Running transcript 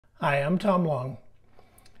Hi, I'm Tom Long.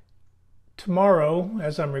 Tomorrow,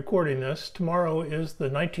 as I'm recording this, tomorrow is the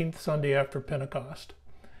 19th Sunday after Pentecost.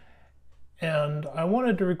 And I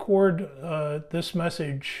wanted to record this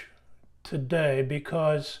message today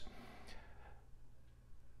because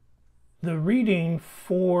the reading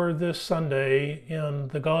for this Sunday in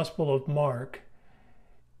the Gospel of Mark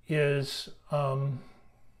is has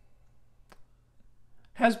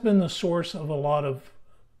been the source of a lot of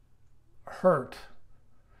hurt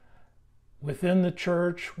within the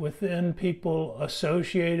church, within people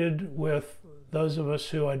associated with those of us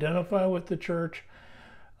who identify with the church.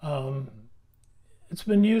 It's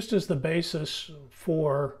been used as the basis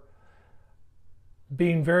for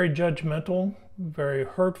being very judgmental, very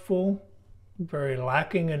hurtful, very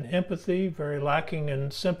lacking in empathy, very lacking in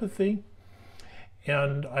sympathy.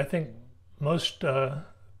 And I think most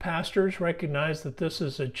pastors recognize that this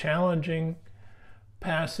is a challenging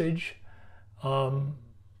passage.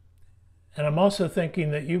 And I'm also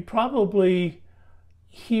thinking that you probably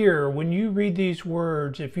hear, when you read these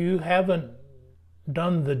words, if you haven't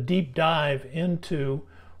done the deep dive into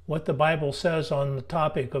what the Bible says on the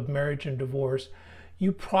topic of marriage and divorce,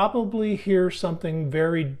 you probably hear something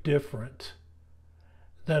very different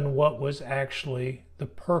than what was actually the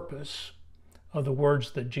purpose of the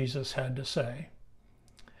words that Jesus had to say.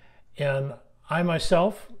 And I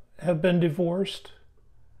myself have been divorced.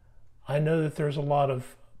 I know that there's a lot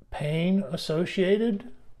of pain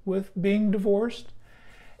associated with being divorced,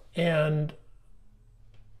 and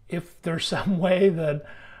if there's some way that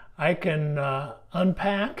I can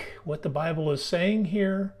unpack what the Bible is saying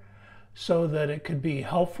here so that it could be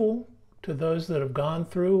helpful to those that have gone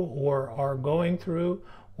through or are going through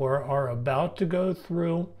or are about to go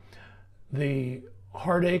through the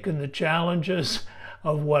heartache and the challenges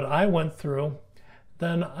of what I went through,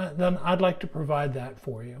 then I'd like to provide that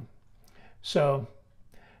for you. So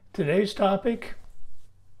today's topic,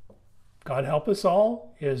 God help us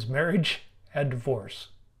all, is marriage and divorce.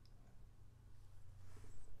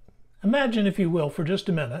 Imagine, if you will, for just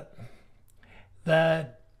a minute,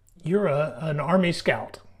 that you're an Army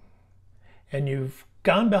scout and you've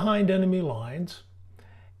gone behind enemy lines,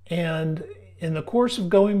 and in the course of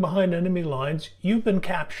going behind enemy lines, you've been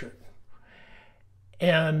captured.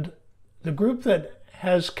 And the group that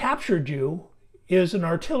has captured you is an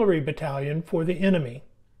artillery battalion for the enemy.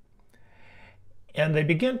 And they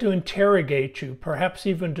begin to interrogate you, perhaps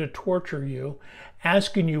even to torture you,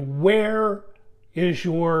 asking you, where is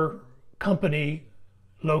your company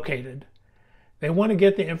located? They want to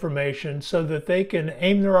get the information so that they can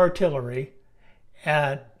aim their artillery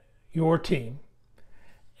at your team.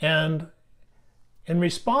 And in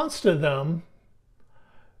response to them,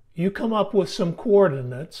 you come up with some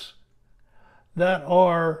coordinates that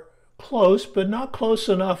are close, but not close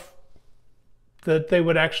enough that they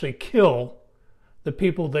would actually kill the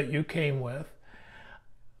people that you came with,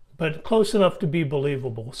 but close enough to be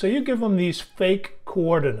believable. So you give them these fake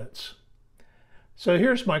coordinates. So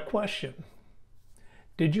here's my question.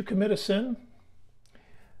 Did you commit a sin?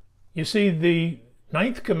 You see, the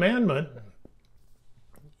 9th commandment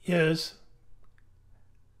is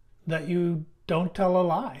that you don't tell a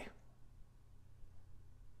lie.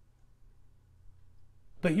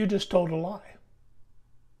 But you just told a lie.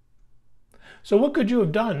 So what could you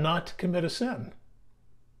have done not to commit a sin?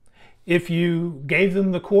 If you gave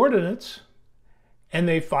them the coordinates and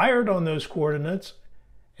they fired on those coordinates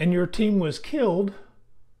and your team was killed,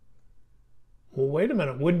 well, wait a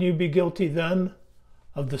minute, wouldn't you be guilty then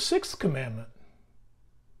of the 6th commandment,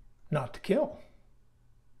 not to kill?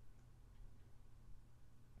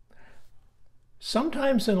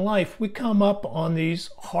 Sometimes in life we come up on these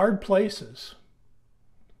hard places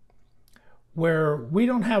where we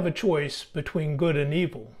don't have a choice between good and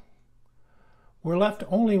evil. We're left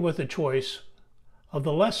only with a choice of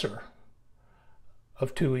the lesser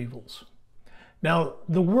of two evils. Now,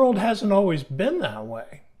 the world hasn't always been that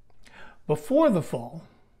way. Before the fall,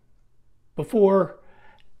 before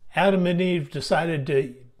Adam and Eve decided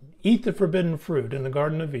to eat the forbidden fruit in the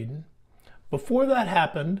Garden of Eden, before that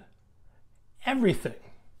happened, everything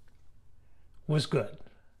was good.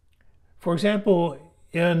 For example,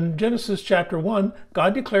 in Genesis chapter 1,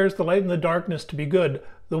 God declares the light and the darkness to be good,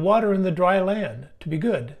 the water and the dry land to be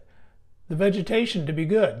good, the vegetation to be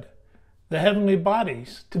good, the heavenly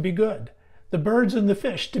bodies to be good, the birds and the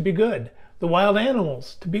fish to be good, the wild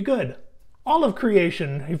animals to be good. All of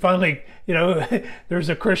creation, he finally, there's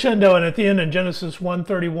a crescendo, and at the end in Genesis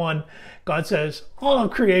 1:31, God says, all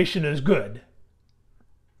of creation is good.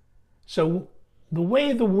 So the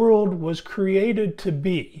way the world was created to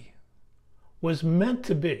be, was meant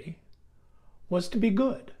to be, was to be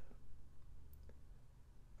good.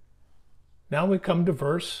 Now we come to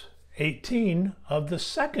verse 18 of the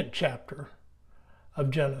second chapter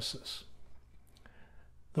of Genesis.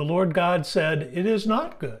 The Lord God said, "It is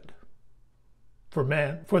not good for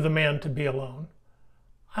the man to be alone.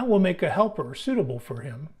 I will make a helper suitable for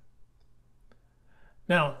him."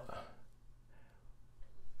 Now,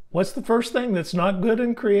 what's the first thing that's not good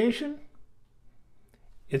in creation?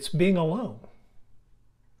 It's being alone.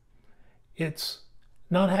 It's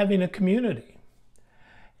not having a community.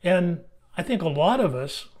 And I think a lot of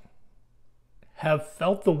us have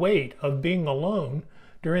felt the weight of being alone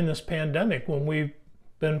during this pandemic when we've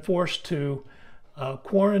been forced to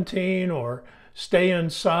quarantine or stay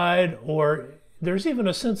inside, or there's even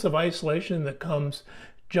a sense of isolation that comes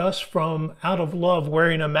just from, out of love,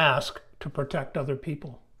 wearing a mask to protect other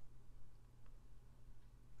people.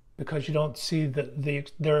 Because you don't see the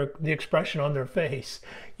expression on their face.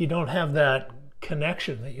 You don't have that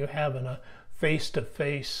connection that you have in a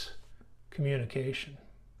face-to-face communication.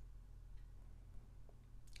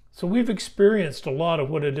 So we've experienced a lot of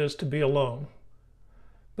what it is to be alone.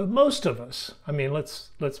 But most of us, I mean, let's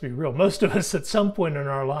be real, most of us at some point in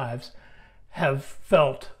our lives have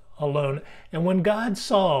felt alone. And when God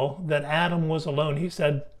saw that Adam was alone, he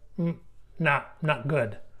said, not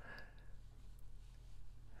good.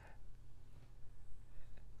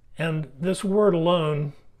 And this word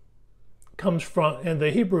alone comes from, and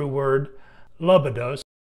the Hebrew word labados,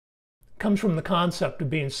 comes from the concept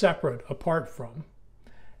of being separate, apart from.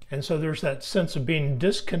 And so there's that sense of being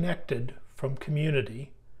disconnected from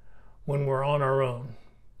community when we're on our own.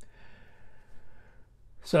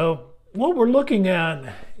 So what we're looking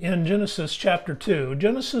at in Genesis chapter 2,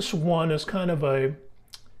 Genesis 1 is kind of a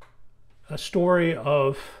story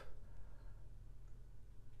of,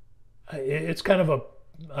 it's kind of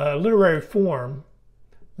a literary form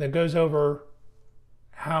that goes over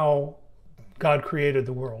how God created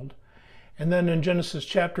the world. And then in Genesis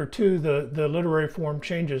chapter 2, the literary form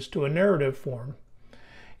changes to a narrative form.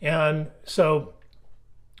 And so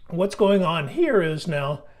what's going on here is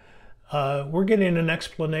now we're getting an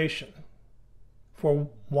explanation for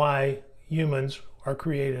why humans are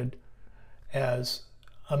created as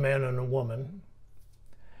a man and a woman.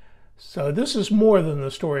 So this is more than the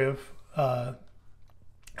story of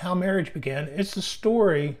how marriage began. It's the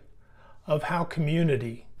story of how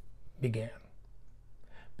community began.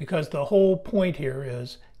 Because the whole point here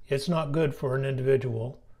is it's not good for an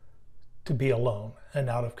individual to be alone and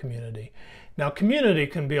out of community. Now, community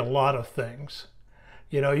can be a lot of things.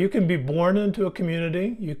 You know, you can be born into a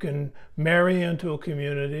community, you can marry into a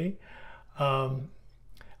community.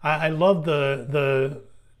 I love the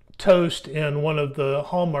toast in one of the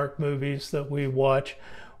Hallmark movies that we watch,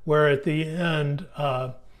 where at the end,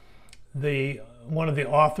 one of the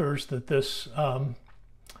authors that this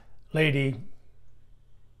lady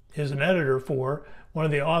is an editor for, one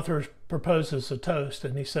of the authors proposes a toast,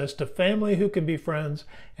 and he says, "To family who can be friends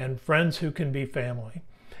and friends who can be family."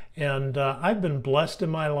 And I've been blessed in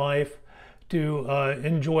my life to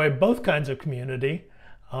enjoy both kinds of community.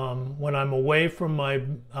 When I'm away from my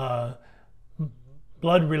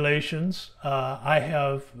blood relations, I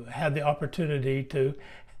have had the opportunity to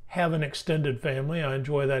have an extended family. I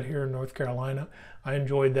enjoy that here in North Carolina. I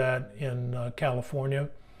enjoyed that in California.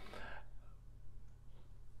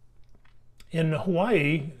 In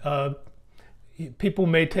Hawaii, people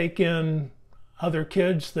may take in other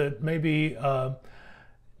kids that maybe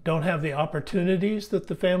don't have the opportunities that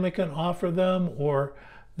the family can offer them, or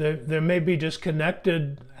they may be just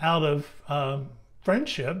connected out of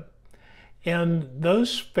friendship. And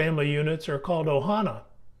those family units are called ohana.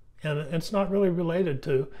 And it's not really related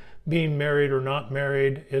to being married or not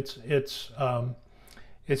married. It's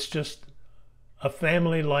just a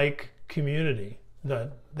family-like community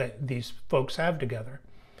that these folks have together.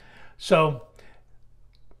 So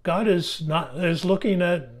God is looking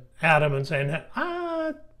at Adam and saying,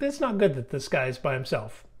 it's not good that this guy is by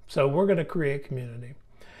himself. So we're going to create community.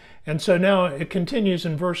 And so now it continues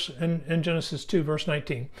in Genesis 2, verse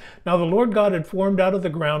 19. Now the Lord God had formed out of the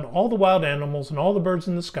ground all the wild animals and all the birds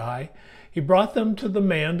in the sky. He brought them to the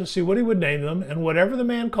man to see what he would name them, and whatever the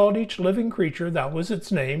man called each living creature, that was its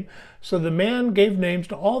name. So the man gave names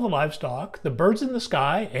to all the livestock, the birds in the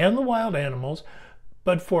sky, and the wild animals.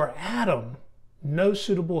 But for Adam, no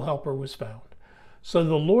suitable helper was found. So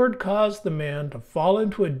the Lord caused the man to fall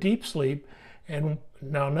into a deep sleep. And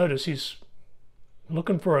now notice he's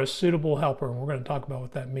looking for a suitable helper, and we're going to talk about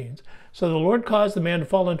what that means. So the Lord caused the man to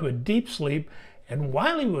fall into a deep sleep, and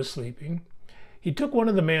while he was sleeping, he took one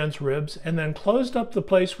of the man's ribs and then closed up the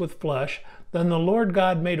place with flesh. Then the Lord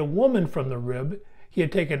God made a woman from the rib he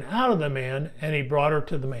had taken out of the man, and he brought her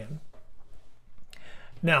to the man.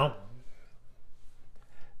 Now,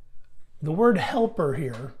 The word helper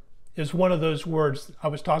here is one of those words. I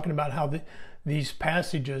was talking about how these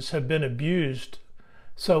passages have been abused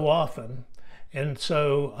so often. And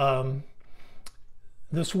so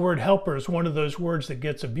this word helper is one of those words that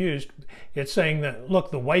gets abused. It's saying that,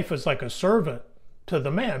 look, the wife is like a servant to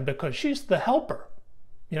the man because she's the helper.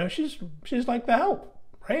 You know, she's like the help,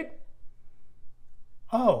 right?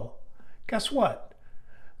 Oh, guess what?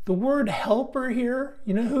 The word helper here,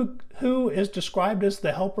 you know who is described as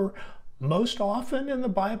the helper most often in the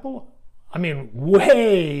Bible? I mean,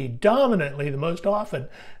 way dominantly the most often.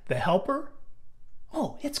 The helper?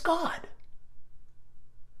 Oh, it's God.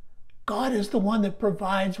 God is the one that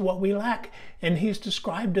provides what we lack, and he's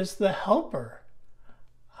described as the helper.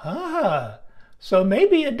 So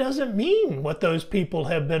maybe it doesn't mean what those people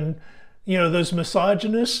have been, you know, those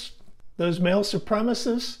misogynists, those male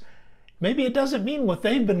supremacists, maybe it doesn't mean what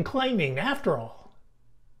they've been claiming after all.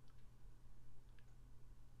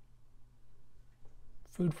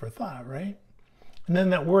 Food for thought, right? And then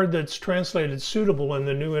that word that's translated suitable in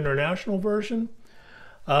the New International Version,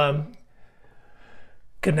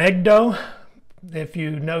 kenegdo. If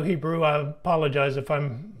you know Hebrew, I apologize if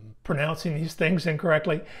I'm pronouncing these things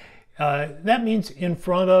incorrectly. That means in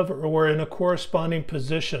front of or in a corresponding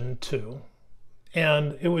position to.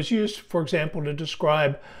 And it was used, for example, to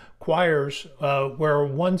describe choirs where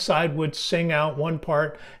one side would sing out one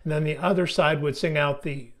part and then the other side would sing out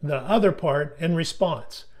the other part in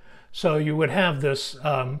response. So you would have this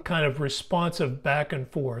kind of responsive back and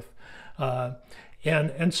forth.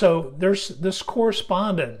 And so there's this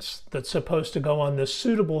correspondence that's supposed to go on. This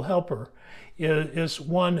suitable helper is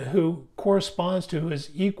one who corresponds to,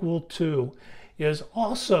 is equal to, is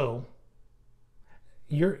also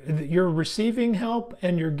you're receiving help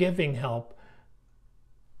and you're giving help.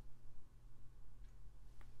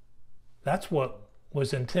 That's what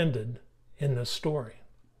was intended in this story.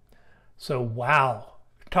 So wow,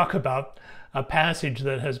 talk about a passage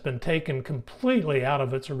that has been taken completely out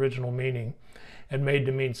of its original meaning and made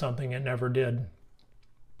to mean something it never did.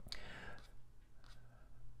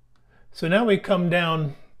 So now we come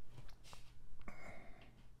down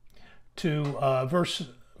to verse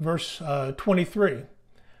 23.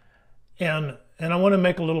 And I want to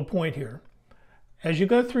make a little point here. As you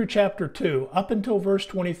go through chapter 2, up until verse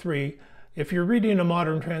 23, if you're reading a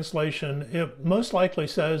modern translation, it most likely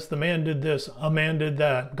says the man did this, a man did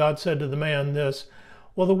that, God said to the man this.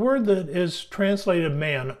 Well, the word that is translated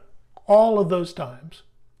man all of those times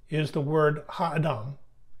is the word ha'adam,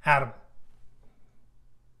 Adam.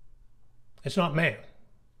 It's not man.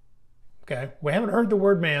 Okay? We haven't heard the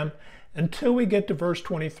word man until we get to verse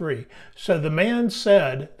 23. So the man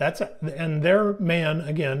said, and their man,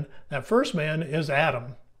 again, that first man is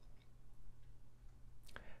Adam.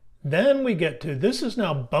 Then we get to, this is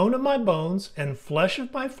now bone of my bones and flesh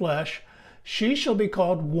of my flesh. She shall be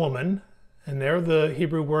called woman. And there the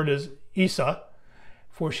Hebrew word is Isa,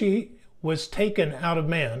 for she was taken out of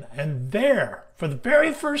man. And there, for the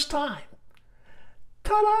very first time,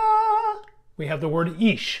 ta-da, we have the word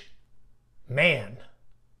ish, man.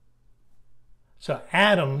 So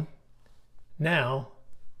Adam now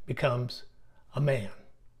becomes a man,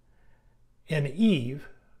 and Eve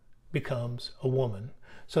becomes a woman.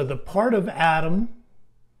 So the part of Adam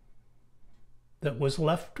that was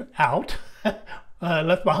left out,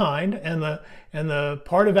 left behind, and the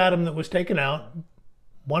part of Adam that was taken out,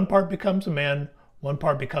 one part becomes a man, one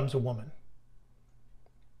part becomes a woman.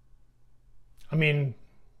 I mean,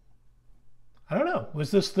 I don't know.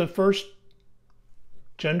 Was this the first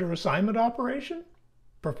gender assignment operation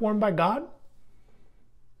performed by God?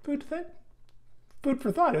 Food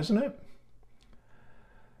for thought, isn't it?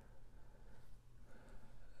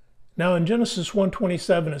 Now in Genesis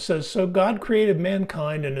 1:27 it says, so God created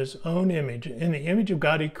mankind in his own image. In the image of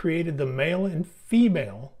God he created the male and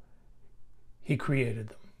female. He created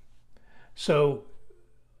them. So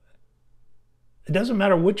it doesn't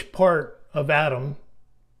matter which part of Adam,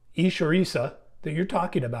 Ish or Isa, that you're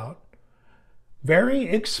talking about. Very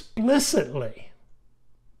explicitly,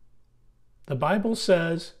 the Bible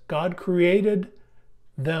says God created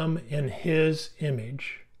them in his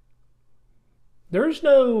image. There's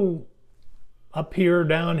no up here,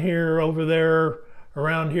 down here, over there,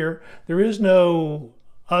 around here. There is no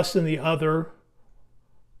us and the other.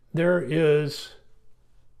 There is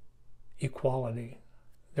equality.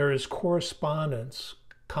 There is correspondence,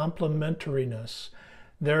 complementariness.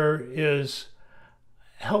 There is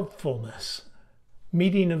helpfulness,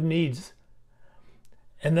 meeting of needs.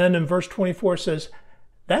 And then in verse 24 says,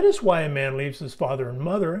 that is why a man leaves his father and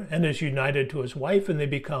mother and is united to his wife, and they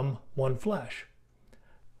become one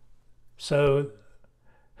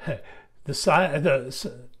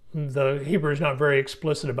the Hebrew is not very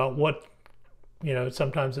explicit about what,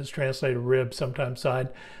 sometimes it's translated rib, sometimes side.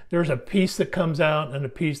 There's a piece that comes out and a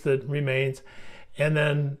piece that remains, and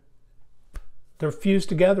then they're fused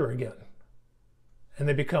together again, and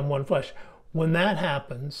they become one flesh. When that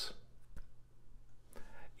happens,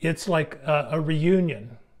 it's like a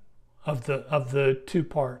reunion of the two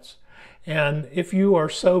parts. And if you are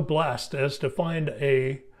so blessed as to find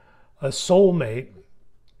a soulmate,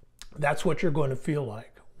 that's what you're going to feel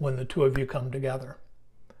like when the two of you come together.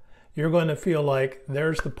 You're going to feel like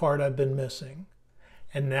there's the part I've been missing,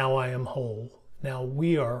 and now I am whole. Now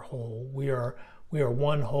we are whole. We are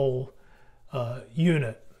one whole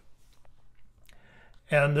unit.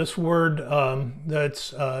 And this word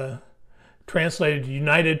that's translated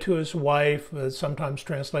united to his wife, sometimes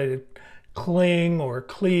translated cling or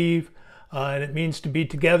cleave, and it means to be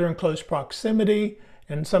together in close proximity,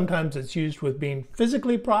 and sometimes it's used with being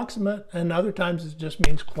physically proximate, and other times it just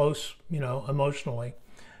means close, emotionally,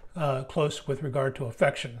 close with regard to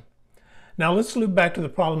affection. Now let's loop back to the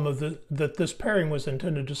problem of that this pairing was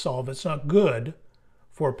intended to solve. It's not good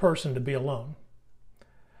for a person to be alone.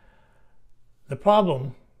 The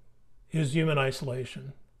problem is human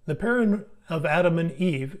isolation. The pairing of Adam and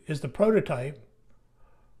Eve is the prototype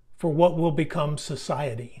for what will become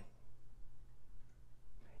society.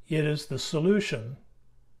 It is the solution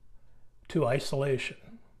to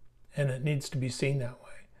isolation, and it needs to be seen that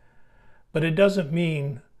way. But it doesn't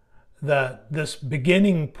mean that this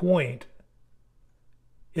beginning point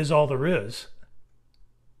is all there is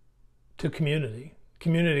to community.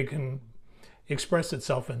 Community can express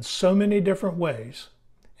itself in so many different ways,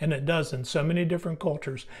 and it does in so many different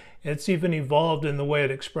cultures. It's even evolved in the way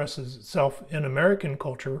it expresses itself in American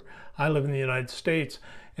culture. I live in the United States,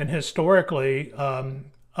 and historically,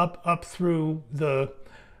 up through the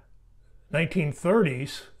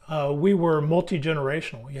 1930s, we were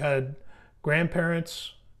multi-generational. You had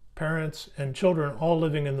grandparents, parents, and children all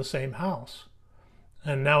living in the same house.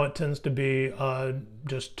 And now it tends to be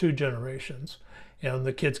just two generations.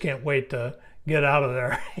 The kids can't wait to get out of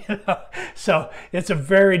there. So it's a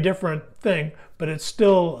very different thing, but it's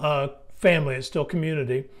still family, it's still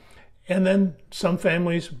community. And then some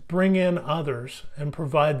families bring in others and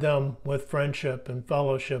provide them with friendship and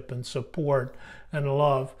fellowship and support and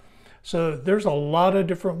love. So there's a lot of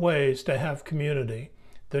different ways to have community.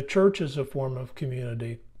 The church is a form of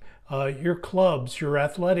community. Your clubs, your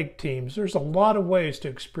athletic teams, there's a lot of ways to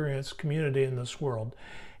experience community in this world.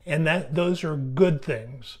 And those are good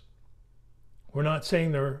things. We're not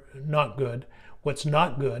saying they're not good. What's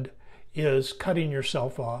not good is cutting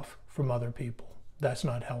yourself off from other people. That's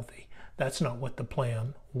not healthy. That's not what the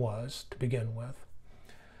plan was to begin with.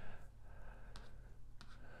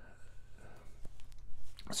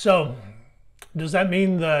 So, does that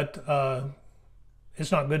mean that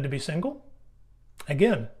it's not good to be single?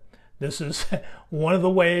 Again, this is one of the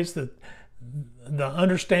ways that the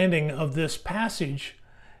understanding of this passage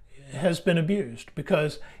has been abused,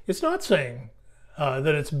 because it's not saying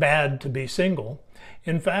that it's bad to be single.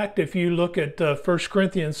 In fact, if you look at 1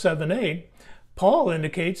 Corinthians 7:8, Paul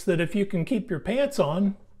indicates that if you can keep your pants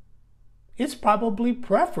on, it's probably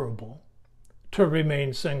preferable to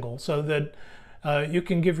remain single, so that you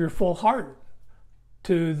can give your full heart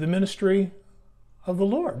to the ministry of the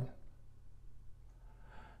Lord.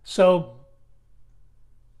 So,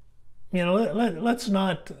 let's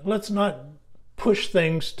not push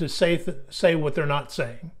things to say what they're not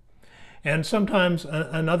saying. And sometimes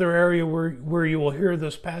another area where you will hear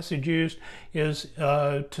this passage used is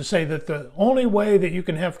to say that the only way that you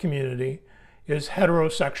can have community is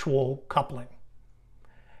heterosexual coupling.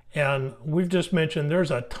 And we've just mentioned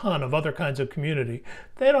there's a ton of other kinds of community.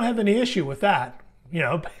 They don't have any issue with that,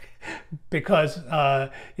 because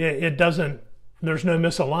it doesn't, there's no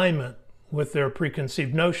misalignment with their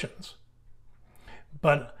preconceived notions.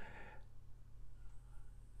 But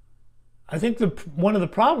I think one of the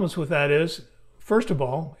problems with that is, first of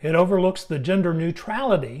all, it overlooks the gender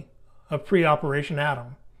neutrality of pre-operation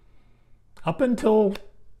Adam. Up until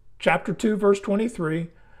chapter 2, verse 23,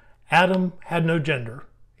 Adam had no gender.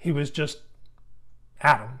 He was just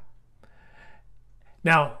Adam.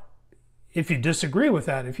 Now, if you disagree with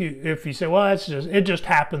that, if you say, well, it just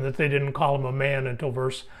happened that they didn't call him a man until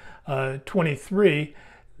verse 23,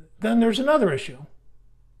 then there's another issue.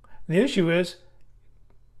 The issue is,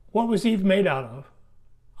 what was Eve made out of?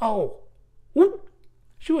 Oh, whoop,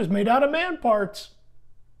 she was made out of man parts.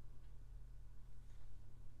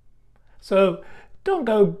 So don't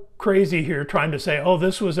go crazy here trying to say, oh,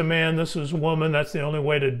 this was a man, this was a woman, that's the only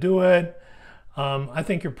way to do it. I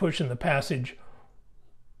think you're pushing the passage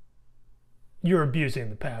you're abusing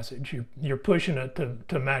the passage. You're pushing it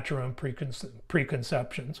to match your own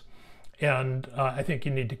preconceptions. And I think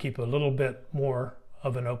you need to keep a little bit more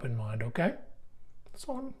of an open mind, okay? That's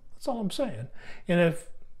all I'm saying. And if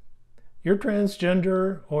you're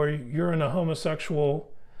transgender, or you're in a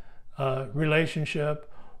homosexual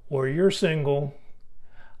relationship, or you're single,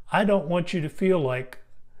 I don't want you to feel like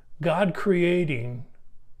God creating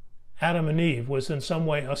Adam and Eve was in some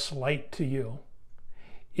way a slight to you.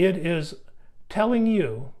 It is telling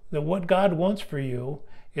you that what God wants for you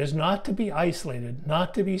is not to be isolated,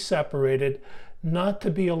 not to be separated, not to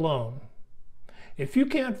be alone. If you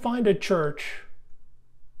can't find a church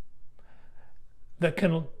that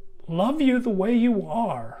can love you the way you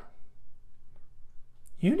are,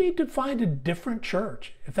 you need to find a different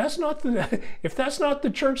church. If that's not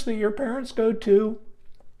the church that your parents go to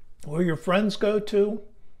or your friends go to,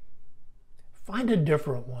 find a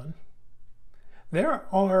different one. There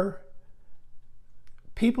are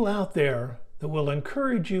people out there that will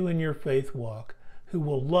encourage you in your faith walk, who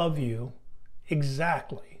will love you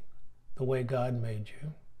exactly the way God made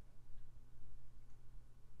you.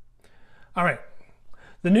 All right.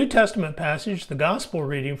 The New Testament passage, the gospel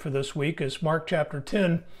reading for this week, is Mark chapter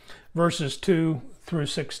 10, verses 2 through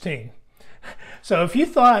 16. So if you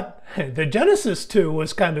thought the Genesis 2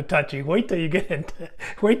 was kind of touchy, wait till you get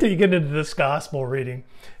into this gospel reading.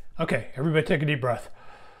 Okay, everybody take a deep breath.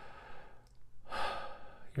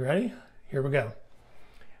 You ready? Here we go.